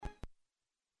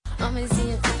Come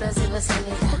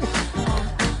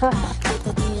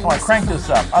on, crank this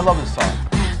up. I love this song.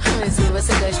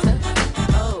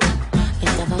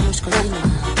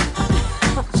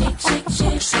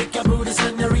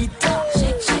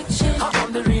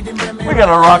 We got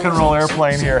a rock and roll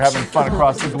airplane here having fun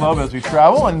across the globe as we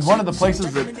travel, and one of the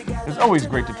places that is always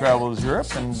great to travel is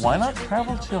Europe, and why not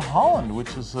travel to Holland,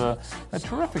 which is a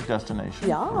terrific destination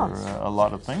for a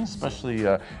lot of things, especially,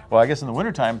 well, I guess in the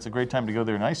wintertime it's a great time to go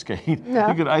there and ice skate. Yeah.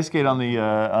 You could ice skate on the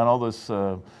on all this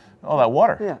all that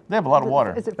water. Yeah. They have a lot of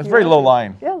water. It's very low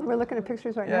lying. Yeah, we're looking at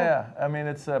pictures right now. Yeah, I mean,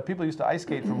 it's people used to ice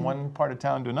skate from one part of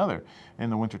town to another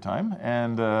in the wintertime.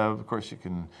 And of course, you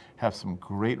can have some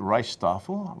great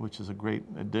rijstafel, which is a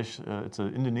great dish. It's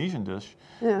an Indonesian dish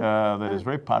that is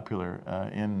very popular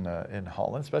in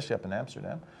Holland, especially up in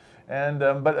Amsterdam. And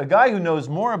but a guy who knows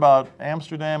more about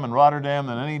Amsterdam and Rotterdam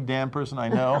than any damn person I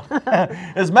know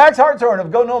is Max Hartshorne of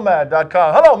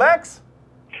GoNOMAD.com. Hello, Max.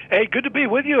 Hey, good to be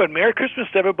with you, and Merry Christmas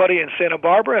to everybody in Santa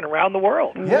Barbara and around the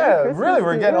world. Yeah, really,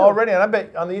 we're getting already, and I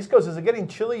bet on the East Coast, is it getting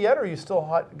chilly yet, or are you still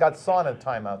got sauna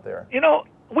time out there? You know,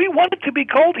 we want it to be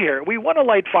cold here. We want to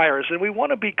light fires, and we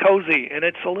want to be cozy, and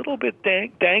it's a little bit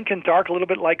dank and dark, a little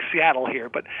bit like Seattle here.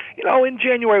 But, you know, in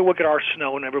January, we'll get our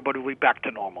snow, and everybody will be back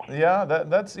to normal. Yeah,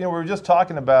 that's, you know, we were just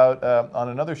talking about, on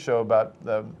another show about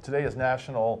today is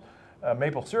National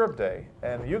Maple Syrup Day,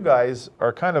 and you guys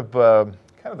are kind of the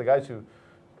guys who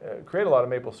create a lot of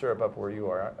maple syrup up where you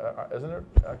are, isn't it?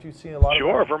 Aren't you seeing a lot?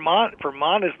 Sure, of Vermont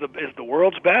is the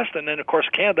world's best, and then of course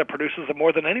Canada produces it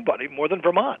more than anybody, more than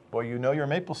Vermont. Well, you know your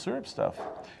maple syrup stuff.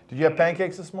 Did you have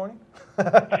pancakes this morning?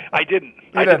 I didn't.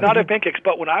 I did not have pancakes,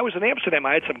 but when I was in Amsterdam,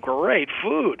 I had some great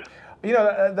food. You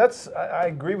know, I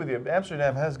agree with you.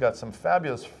 Amsterdam has got some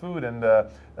fabulous food and a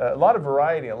lot of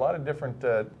variety, a lot of different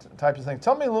types of things.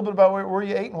 Tell me a little bit about where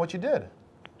you ate and what you did.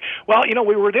 Well, you know,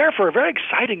 we were there for a very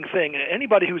exciting thing.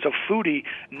 Anybody who's a foodie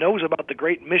knows about the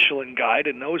Great Michelin Guide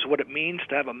and knows what it means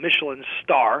to have a Michelin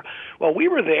star. Well, we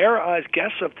were there as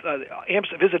guests of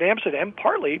Visit Amsterdam,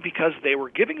 partly because they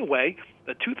were giving away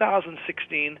the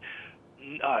 2016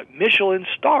 Michelin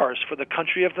stars for the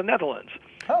country of the Netherlands.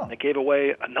 Oh. They gave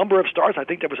away a number of stars. I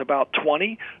think there was about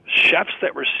 20 chefs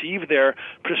that received their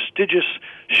prestigious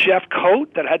chef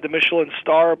coat that had the Michelin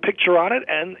star picture on it,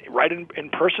 and right in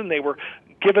person they were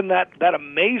given that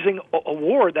amazing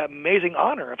award, that amazing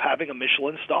honor of having a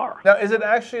Michelin star. Now, is it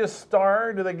actually a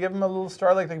star? Do they give them a little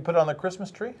star like they can put it on the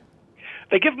Christmas tree?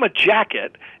 They give them a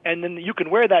jacket, and then you can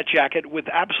wear that jacket with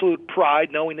absolute pride,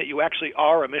 knowing that you actually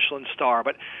are a Michelin star,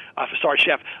 but star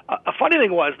chef. A funny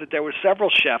thing was that there were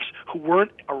several chefs who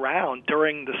weren't around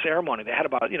during the ceremony. They had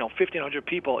about 1,500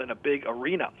 people in a big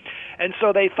arena, and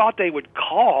so they thought they would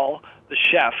call the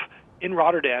chef in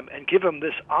Rotterdam and give him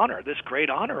this honor, this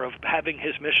great honor of having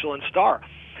his Michelin star.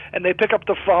 And they pick up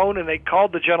the phone and they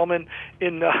called the gentleman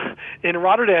in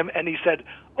Rotterdam, and he said,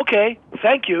 "Okay,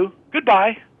 thank you,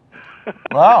 goodbye."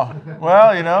 Wow.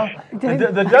 Well, you know,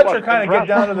 the Dutch are kind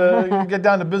of get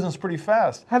down to business pretty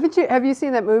fast. Have you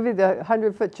seen that movie, The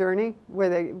 100-Foot Journey, where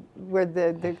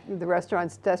the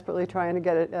restaurant's desperately trying to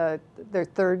get their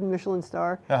third Michelin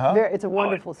star? It's a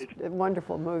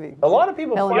wonderful movie. A lot of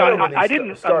people I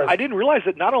didn't realize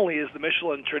that not only is the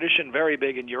Michelin tradition very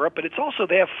big in Europe, but it's also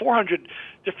they have 400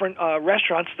 different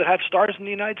restaurants that have stars in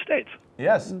the United States.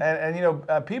 Yes, and you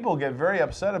know, people get very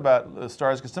upset about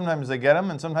stars because sometimes they get them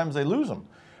and sometimes they lose them.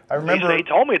 I remember they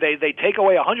told me they take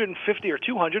away 150 or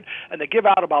 200 and they give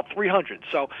out about 300.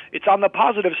 So it's on the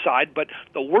positive side, but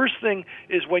the worst thing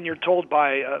is when you're told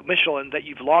by Michelin that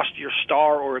you've lost your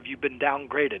star or if you've been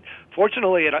downgraded.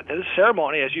 Fortunately, at this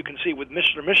ceremony, as you can see, with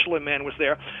Mr. Michelin Man was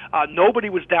there, nobody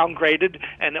was downgraded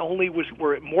and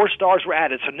more stars were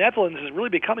added. So Netherlands is really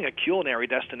becoming a culinary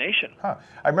destination. Huh.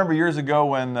 I remember years ago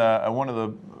when one of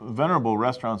the venerable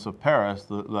restaurants of Paris,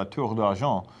 the La Tour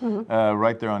d'Argent,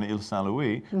 right there on Ile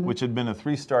Saint-Louis, which had been a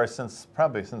 3-star since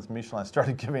Michelin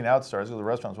started giving out stars, because the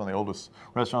restaurant's one of the oldest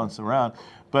restaurants around.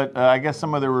 But I guess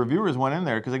some of their reviewers went in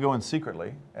there because they go in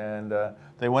secretly, and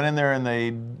they went in there and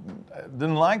they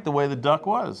didn't like the way the duck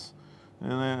was.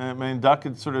 And I mean, duck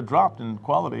had sort of dropped in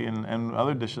quality, and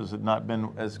other dishes had not been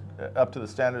as up to the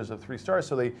standards of 3 stars.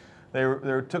 So they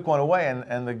took one away,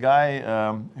 and the guy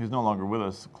who's no longer with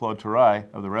us, Claude Terrail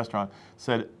of the restaurant,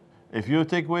 said, "If you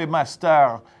take away my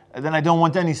star, then I don't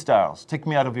want any stars. Take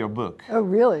me out of your book." Oh,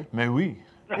 really? Mais oui.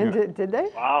 And did they?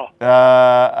 Wow.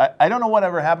 I don't know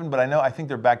whatever happened, but I think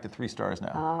they're back to 3 stars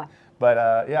now.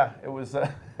 But yeah, it was.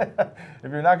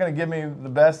 If you're not going to give me the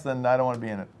best, then I don't want to be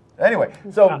in it. Anyway,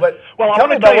 so but well, tell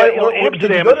me about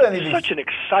Amsterdam is such an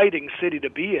exciting city to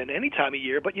be in any time of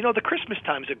year. But the Christmas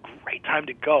time is a great time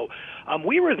to go.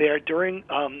 We were there during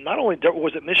not only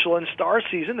was it Michelin Star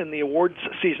season and the awards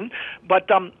season, but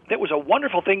there was a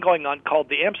wonderful thing going on called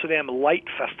the Amsterdam Light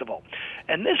Festival,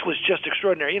 and this was just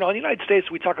extraordinary. In the United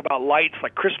States we talk about lights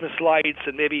like Christmas lights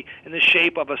and maybe in the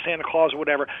shape of a Santa Claus or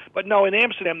whatever. But no, in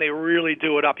Amsterdam they really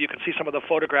do it up. You can see some of the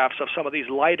photographs of some of these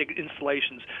light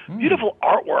installations, beautiful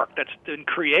artwork that's been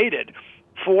created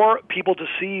for people to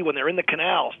see when they're in the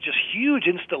canals. Just huge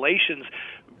installations,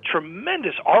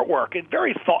 tremendous artwork, and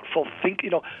very thoughtful.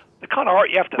 The kind of art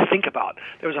you have to think about.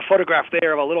 There was a photograph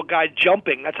there of a little guy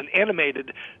jumping. That's an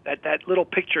animated. That little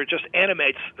picture just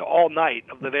animates all night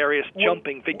of the various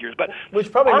jumping figures. But which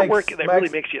probably artwork really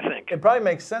makes you think. It probably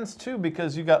makes sense too,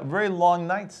 because you got very long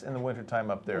nights in the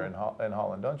wintertime up there in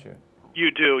Holland, don't you? You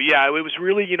do, yeah. It was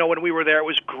really, when we were there, it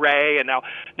was gray, and now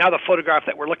the photograph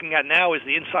that we're looking at now is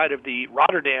the inside of the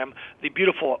Rotterdam, the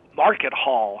beautiful market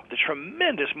hall, the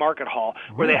tremendous market hall,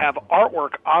 where they have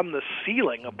artwork on the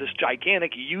ceiling of this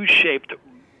gigantic U-shaped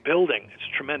building. It's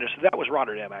tremendous. That was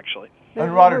Rotterdam, actually.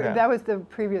 Rotterdam. That was the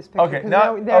previous picture. Okay,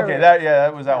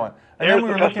 that was that one. And there's then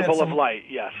we were the looking Festival at of Light,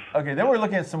 yes. Okay, then we're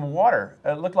looking at some water.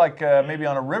 It looked like maybe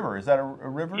on a river. Is that a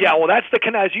river? Yeah, well, that's the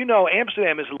canal. As you know,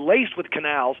 Amsterdam is laced with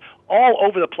canals. All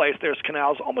over the place there's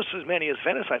canals, almost as many as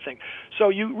Venice, I think.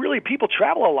 So people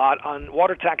travel a lot on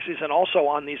water taxis and also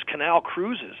on these canal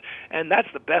cruises. And that's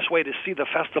the best way to see the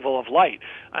Festival of Light.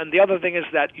 And the other thing is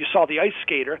that you saw the ice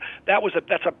skater.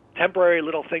 That's a temporary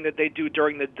little thing that they do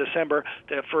during the December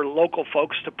for local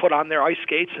folks to put on their ice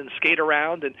skates and skate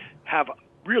around and have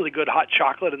really good hot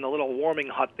chocolate in the little warming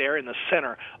hut there in the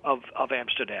center of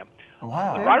Amsterdam.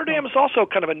 Wow. Rotterdam is also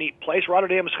kind of a neat place.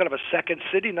 Rotterdam is kind of a second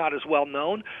city, not as well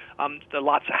known. There are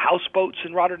lots of houseboats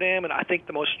in Rotterdam, and I think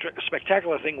the most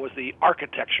spectacular thing was the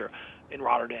architecture in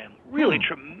Rotterdam. Really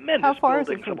tremendous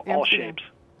buildings of all shapes.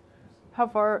 How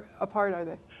far apart are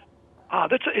they?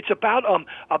 It's about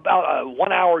a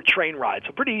 1 hour train ride,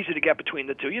 so pretty easy to get between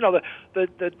the two.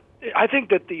 I think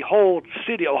that the whole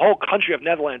city, the whole country of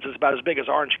Netherlands is about as big as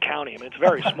Orange County. I mean, it's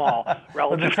very small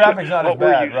relative but the traffic's to not what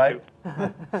as bad,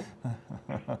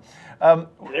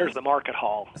 right? There's the market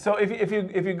hall. So if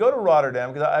you go to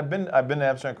Rotterdam, because I've been to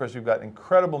Amsterdam, of course, you've got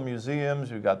incredible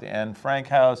museums, you've got the Anne Frank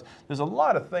House. There's a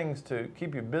lot of things to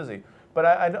keep you busy. But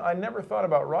I never thought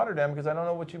about Rotterdam because I don't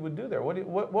know what you would do there.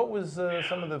 What was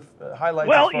some of the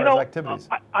highlights as far as activities?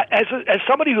 As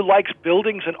somebody who likes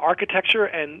buildings and architecture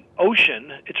and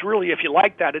ocean, it's really, if you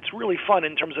like that, it's really fun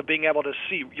in terms of being able to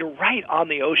see. You're right on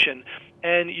the ocean,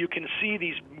 and you can see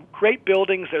these great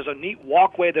buildings. There's a neat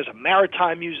walkway. There's a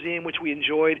maritime museum, which we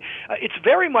enjoyed. It's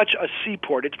very much a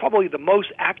seaport. It's probably the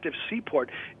most active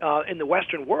seaport in the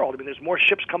Western world. I mean, there's more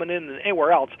ships coming in than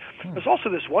anywhere else. There's also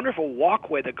this wonderful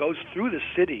walkway that goes through the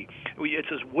city. It's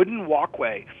this wooden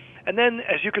walkway. And then,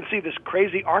 as you can see, this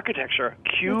crazy architecture,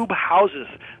 cube houses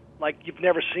like you've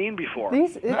never seen before.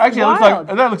 Actually,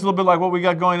 that looks a little bit like what we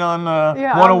got going on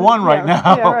 101 right now,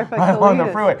 right on the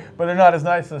freeway. But they're not as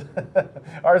nice as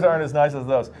ours. Aren't as nice as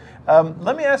those.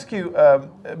 Let me ask you,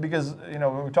 because when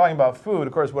we're talking about food,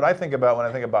 of course, what I think about when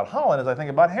I think about Holland is I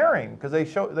think about herring because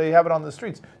they have it on the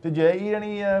streets. Did you eat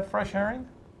any fresh herring?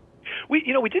 We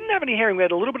didn't have any herring. We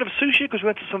had a little bit of sushi because we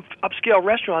went to some upscale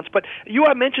restaurants. But you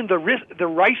had mentioned the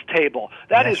rice table.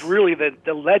 That is really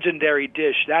the legendary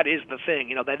dish. That is the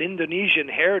thing. That Indonesian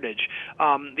heritage.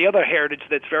 The other heritage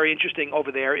that's very interesting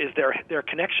over there is their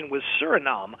connection with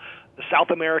Suriname, the South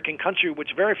American country,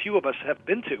 which very few of us have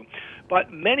been to. But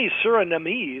many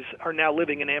Surinamese are now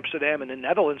living in Amsterdam and the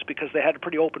Netherlands because they had a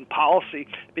pretty open policy,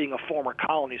 being a former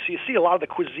colony. So you see a lot of the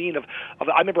cuisine of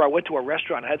I remember I went to a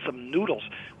restaurant and had some noodles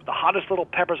with the hottest little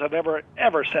peppers I've ever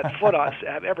set foot on,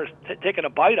 have ever taken a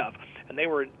bite of, and they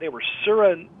were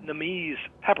Surinamese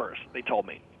peppers, they told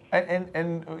me.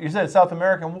 And you said South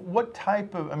American. What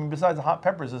type of, besides the hot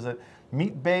peppers, is it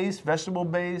meat-based,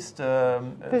 vegetable-based,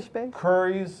 fish-based,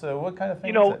 curries? What kind of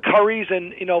thing? Curries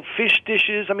and fish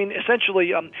dishes.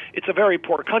 Essentially, it's a very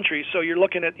poor country, so you're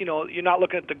looking at you're not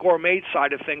looking at the gourmet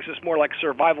side of things. It's more like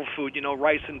survival food.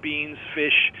 Rice and beans,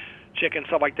 fish, chicken,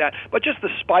 stuff like that. But just the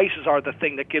spices are the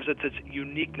thing that gives it its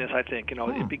uniqueness, I think,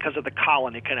 because of the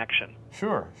colony connection.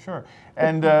 Sure.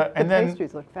 And then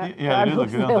pastries look fabulous. Yeah, they do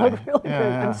look good. They look really good.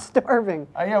 I'm starving.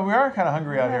 Yeah, we are kind of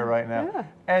hungry out here right now. Yeah.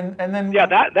 And then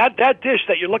that dish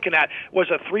that you're looking at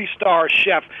was a 3-star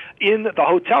chef in the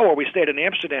hotel where we stayed in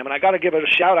Amsterdam, and I got to give it a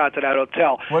shout out to that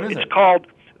hotel. What is it? It's called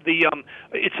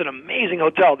it's an amazing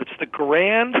hotel. It's the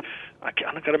Grand. I've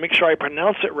got to make sure I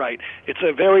pronounce it right. It's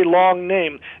a very long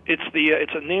name. It's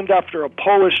named after a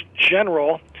Polish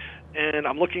general, and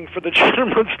I'm looking for the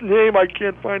gentleman's name. I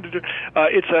can't find it.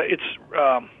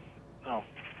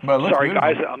 Sorry, beautiful.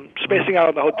 guys, I'm spacing out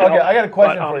on the hotel. Okay, I got a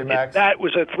question for you, Max. That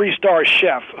was a 3-star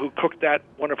chef who cooked that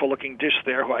wonderful-looking dish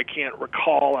there, who I can't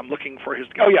recall. I'm looking for his...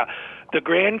 Oh, yeah, the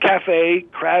Grand Cafe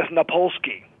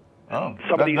Krasnopolsky. Oh,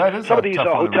 some of these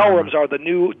hotel rooms are the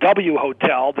new W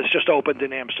Hotel that's just opened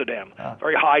in Amsterdam.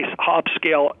 Very high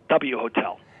upscale W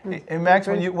Hotel. Hey, Max,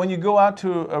 when you go out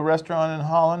to a restaurant in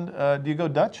Holland, do you go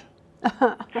Dutch?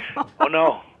 Oh,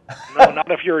 no. No, not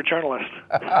if you're a journalist.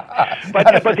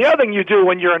 But the other thing you do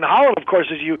when you're in Holland, of course,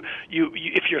 is you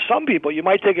if you're some people, you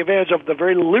might take advantage of the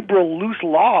very liberal, loose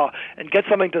law and get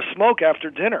something to smoke after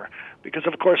dinner. Because,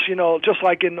 of course, just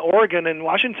like in Oregon and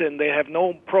Washington, they have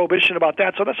no prohibition about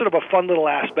that. So that's sort of a fun little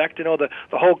aspect, the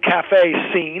whole cafe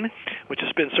scene, which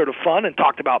has been sort of fun and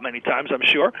talked about many times, I'm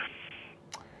sure.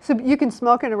 So you can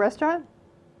smoke in a restaurant?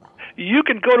 You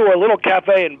can go to a little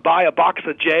cafe and buy a box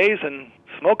of J's and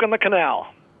smoke on the canal.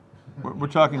 We're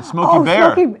talking Smoky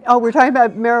Bear. We're talking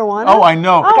about marijuana? Oh, I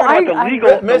know. We're talking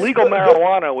about the legal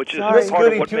marijuana, which is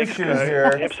part of what makes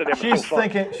Amsterdam She's so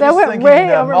fun. thinking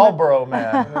Marlboro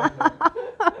Man.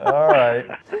 All right.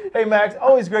 Hey, Max,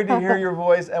 always great to hear your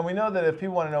voice. And we know that if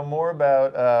people want to know more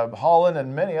about Holland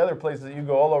and many other places that you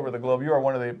go all over the globe, you are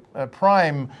one of the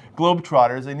prime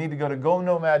globetrotters. They need to go to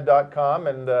GoNOMAD.com,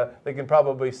 and they can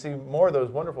probably see more of those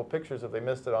wonderful pictures if they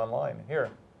missed it online. Here.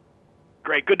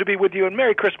 Great. Good to be with you, and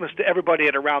Merry Christmas to everybody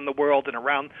at around the world and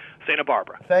around Santa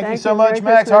Barbara. Thank you so much,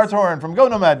 Max Hartshorne from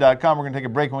GoNOMAD.com. We're going to take a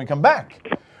break. When we come back,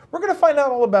 we're going to find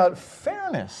out all about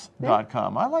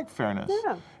fairness.com. I like fairness.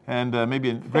 Yeah. And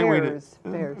maybe a great way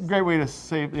to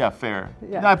save, fair.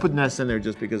 Yeah. I put ness in there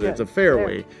just because it's a fair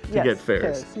way to get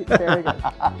fares. Very good.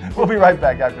 We'll be right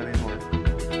back after these words.